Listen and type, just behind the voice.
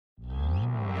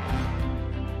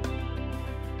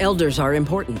Elders are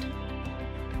important.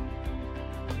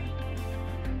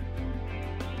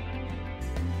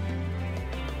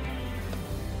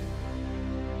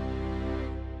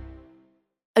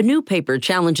 A new paper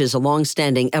challenges a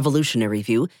long-standing evolutionary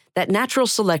view that natural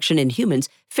selection in humans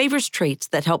favors traits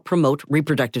that help promote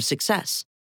reproductive success,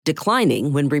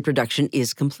 declining when reproduction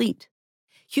is complete.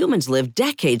 Humans live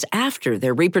decades after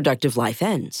their reproductive life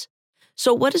ends.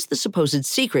 So what is the supposed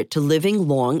secret to living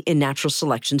long in natural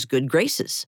selection's good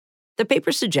graces? The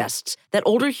paper suggests that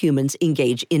older humans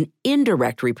engage in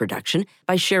indirect reproduction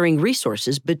by sharing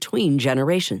resources between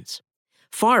generations.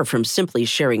 Far from simply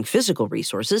sharing physical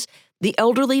resources, the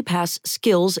elderly pass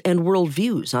skills and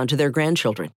worldviews onto their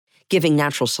grandchildren, giving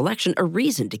natural selection a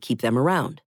reason to keep them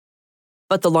around.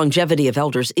 But the longevity of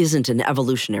elders isn't an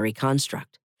evolutionary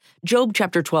construct. Job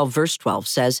chapter 12, verse 12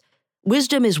 says,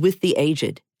 "Wisdom is with the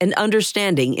aged, and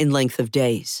understanding in length of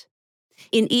days."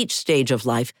 In each stage of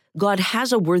life, God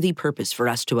has a worthy purpose for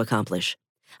us to accomplish.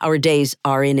 Our days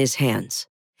are in His hands,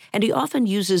 and He often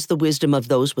uses the wisdom of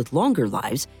those with longer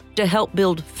lives to help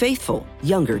build faithful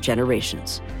younger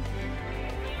generations.